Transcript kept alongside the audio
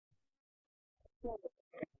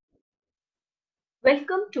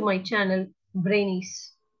Welcome to my channel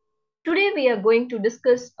Brainies. Today we are going to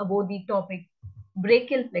discuss about the topic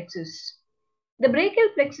brachial plexus. The brachial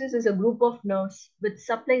plexus is a group of nerves which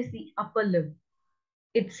supplies the upper limb.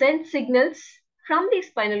 It sends signals from the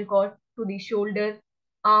spinal cord to the shoulder,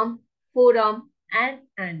 arm, forearm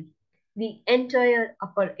and the entire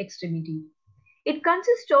upper extremity. It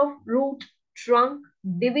consists of root, trunk,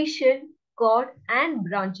 division, cord and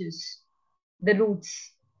branches. The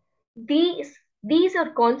roots. These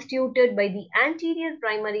are constituted by the anterior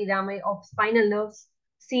primary rami of spinal nerves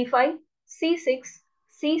C5, C6,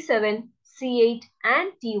 C7, C8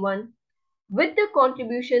 and T1 with the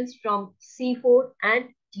contributions from C4 and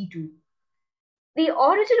T2. The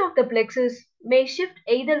origin of the plexus may shift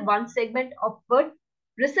either one segment upward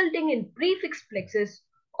resulting in prefixed plexus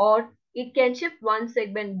or it can shift one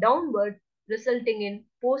segment downward resulting in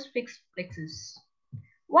postfixed plexus.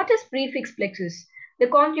 What is prefix plexus? The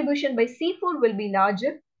contribution by C4 will be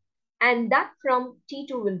larger and that from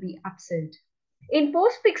T2 will be absent. In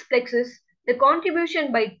postfix plexus, the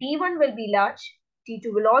contribution by T1 will be large,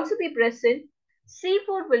 T2 will also be present,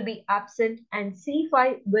 C4 will be absent and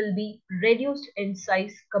C5 will be reduced in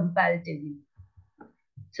size comparatively.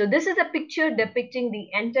 So this is a picture depicting the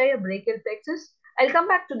entire brachial plexus. I'll come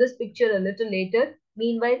back to this picture a little later.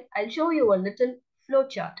 Meanwhile, I'll show you a little flow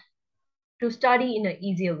chart to study in an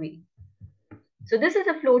easier way. So this is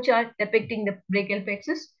a flowchart depicting the brachial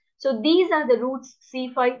plexus. So these are the roots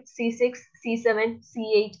C5, C6, C7,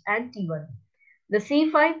 C8 and T1. The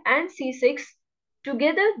C5 and C6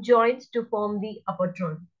 together joins to form the upper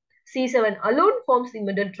trunk. C7 alone forms the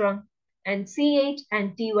middle trunk and C8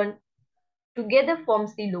 and T1 together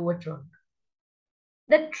forms the lower trunk.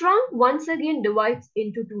 The trunk once again divides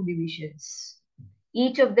into two divisions.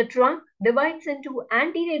 Each of the trunk divides into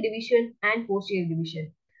anterior division and posterior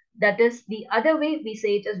division. That is, the other way we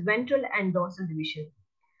say it as ventral and dorsal division.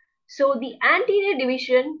 So the anterior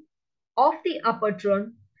division of the upper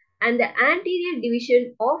trunk and the anterior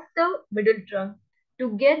division of the middle trunk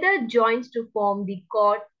together joins to form the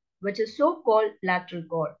cord, which is so-called lateral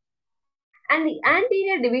cord. And the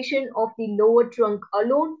anterior division of the lower trunk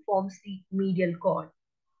alone forms the medial cord.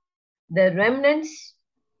 The remnants,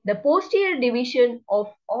 the posterior division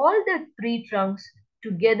of all the three trunks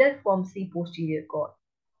together forms the posterior cord.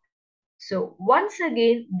 So once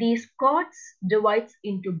again, these cords divides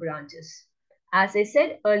into branches. As I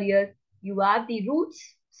said earlier, you have the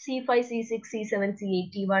roots C5, C6, C7,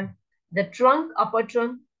 C8, T1, the trunk, upper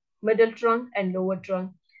trunk, middle trunk and lower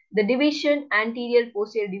trunk, the division, anterior,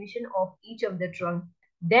 posterior division of each of the trunk.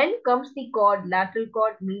 Then comes the cord, lateral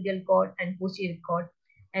cord, medial cord and posterior cord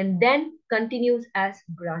and then continues as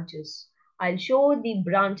branches. I'll show the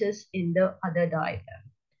branches in the other diagram.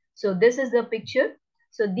 So this is the picture.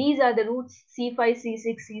 So these are the roots C5,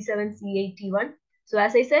 C6, C7, C8, T1. So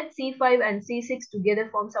as I said, C5 and C6 together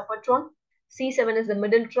forms upper trunk. C7 is the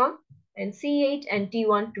middle trunk and C8 and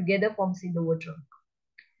T1 together forms the lower trunk.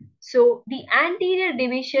 So the anterior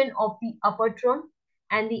division of the upper trunk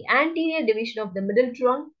and the anterior division of the middle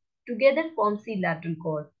trunk together forms the lateral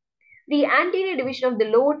cord. The anterior division of the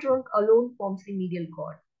lower trunk alone forms the medial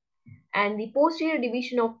cord. And the posterior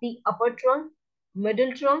division of the upper trunk,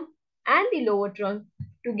 middle trunk and the lower trunk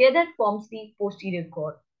together forms the posterior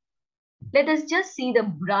cord. Let us just see the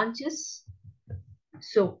branches.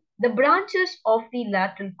 So the branches of the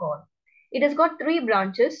lateral cord. It has got three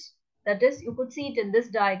branches. That is, you could see it in this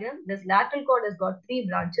diagram. This lateral cord has got three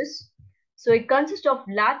branches. So it consists of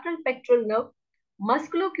lateral pectoral nerve,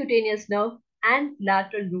 musculocutaneous nerve and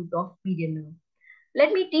lateral root of median nerve.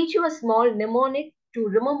 Let me teach you a small mnemonic to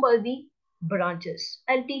remember the branches.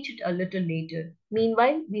 I'll teach it a little later.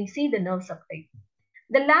 Meanwhile, we'll see the nerve supply.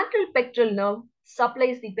 The lateral pectoral nerve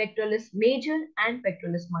supplies the pectoralis major and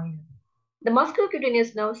pectoralis minor. The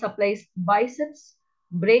musculocutaneous nerve supplies biceps,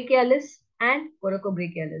 brachialis and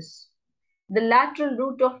coracobrachialis. The lateral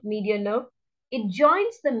root of median nerve, it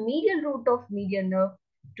joins the medial root of median nerve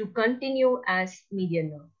to continue as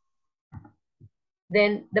median nerve.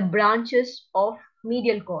 Then the branches of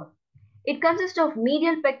medial cord. It consists of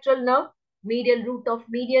medial pectoral nerve, medial root of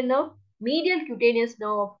median nerve, medial cutaneous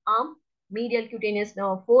nerve of arm, medial cutaneous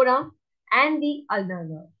nerve of forearm, and the ulnar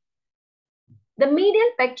nerve. The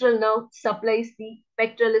medial pectoral nerve supplies the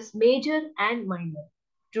pectoralis major and minor.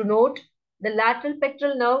 To note, the lateral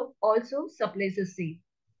pectoral nerve also supplies the same.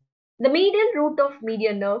 The medial root of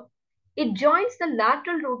median nerve, it joins the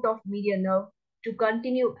lateral root of median nerve to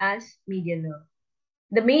continue as median nerve.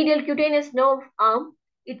 The medial cutaneous nerve of arm,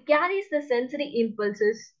 it carries the sensory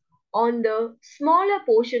impulses on the smaller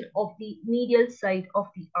portion of the medial side of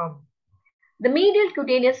the arm. The medial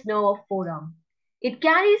cutaneous nerve of forearm, It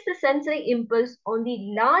carries the sensory impulse on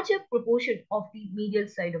the larger proportion of the medial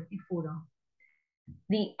side of the forearm.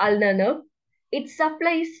 The ulnar nerve, it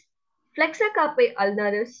supplies flexor carpi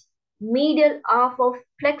ulnaris, medial half of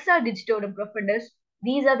flexor digitorum profundus.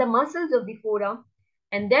 These are the muscles of the forearm.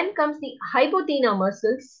 And then comes the hypothenar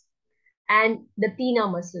muscles and the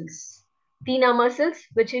thenar muscles. Thenar muscles,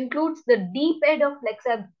 which includes the deep head of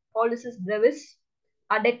flexor pollicis brevis,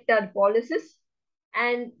 adductor pollicis,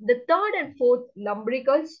 and the third and fourth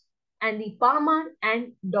lumbricals, and the palmar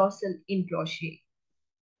and dorsal interosseae.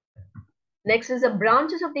 Next is the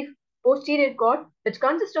branches of the posterior cord, which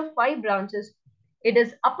consist of 5 branches. It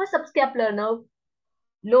is upper subscapular nerve,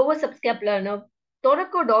 lower subscapular nerve,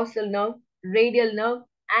 thoracodorsal nerve, radial nerve,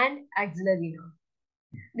 and axillary nerve.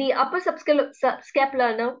 The upper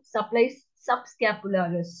subscapular nerve supplies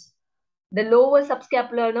subscapularis. The lower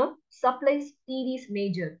subscapular nerve supplies teres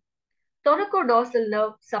major. Thoracodorsal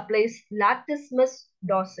nerve supplies latissimus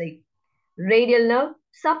dorsi. Radial nerve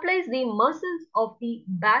supplies the muscles of the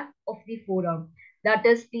back of the forearm, that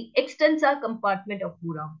is the extensor compartment of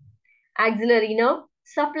forearm. Axillary nerve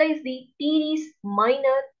supplies the teres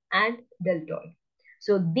minor and deltoid.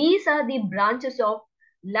 So these are the branches of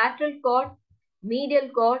lateral cord, medial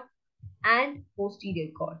cord, and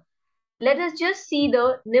posterior cord. Let us just see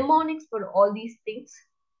the mnemonics for all these things.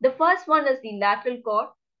 The first one is the lateral cord.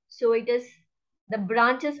 So it is, the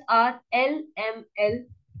branches are L, M, L.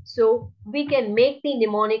 So we can make the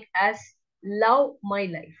mnemonic as love my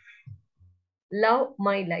life. Love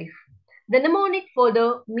my life. The mnemonic for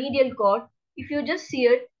the medial cord, if you just see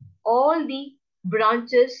it, all the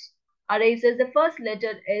branches arises, the first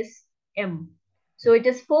letter is M. So it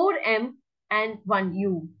is 4M and 1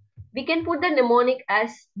 U. We can put the mnemonic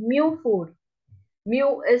as mu4.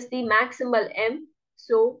 Mu is the maximal M.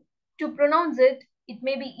 So to pronounce it, it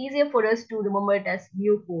may be easier for us to remember it as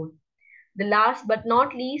mu4. The last but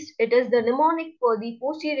not least, it is the mnemonic for the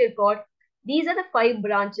posterior cord. These are the 5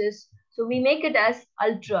 branches. So we make it as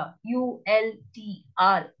ultra, U-L-T-R-A,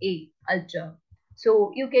 ultra.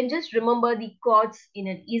 So you can just remember the chords in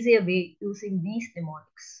an easier way using these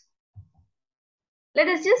mnemonics. Let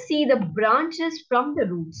us just see the branches from the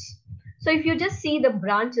roots. So if you just see the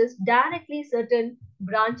branches, directly certain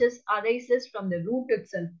branches arises from the root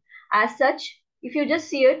itself. As such, if you just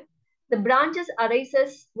see it, the branches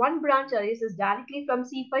arises, one branch arises directly from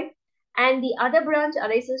C5 and the other branch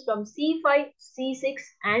arises from C5, C6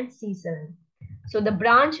 and C7. So the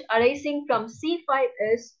branch arising from C5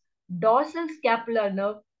 is dorsal scapular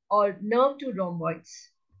nerve or nerve to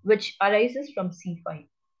rhomboids, which arises from C5.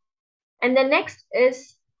 And the next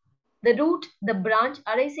is the root, the branch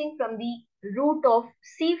arising from the root of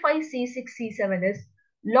C5, C6, C7 is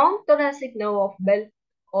long thoracic nerve of Bell,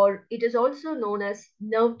 or it is also known as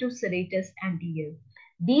nerve to serratus anterior.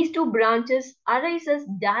 These two branches arises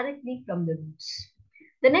directly from the roots.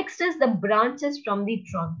 The next is the branches from the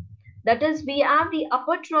trunk. That is, we have the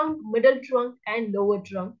upper trunk, middle trunk and lower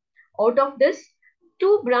trunk. Out of this,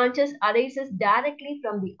 2 branches arises directly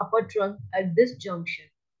from the upper trunk at this junction.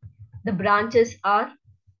 The branches are,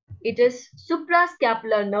 it is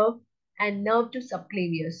suprascapular nerve and nerve to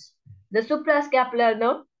subclavius. The suprascapular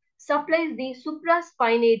nerve supplies the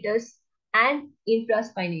supraspinatus and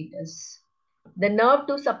infraspinatus. The nerve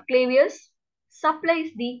to subclavius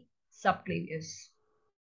supplies the subclavius.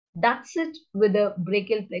 That's it with the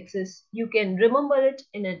brachial plexus. You can remember it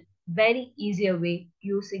in a very easier way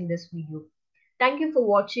using this video. Thank you for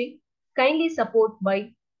watching. Kindly support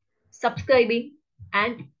by subscribing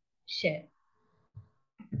and share.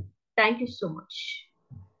 Thank you so much.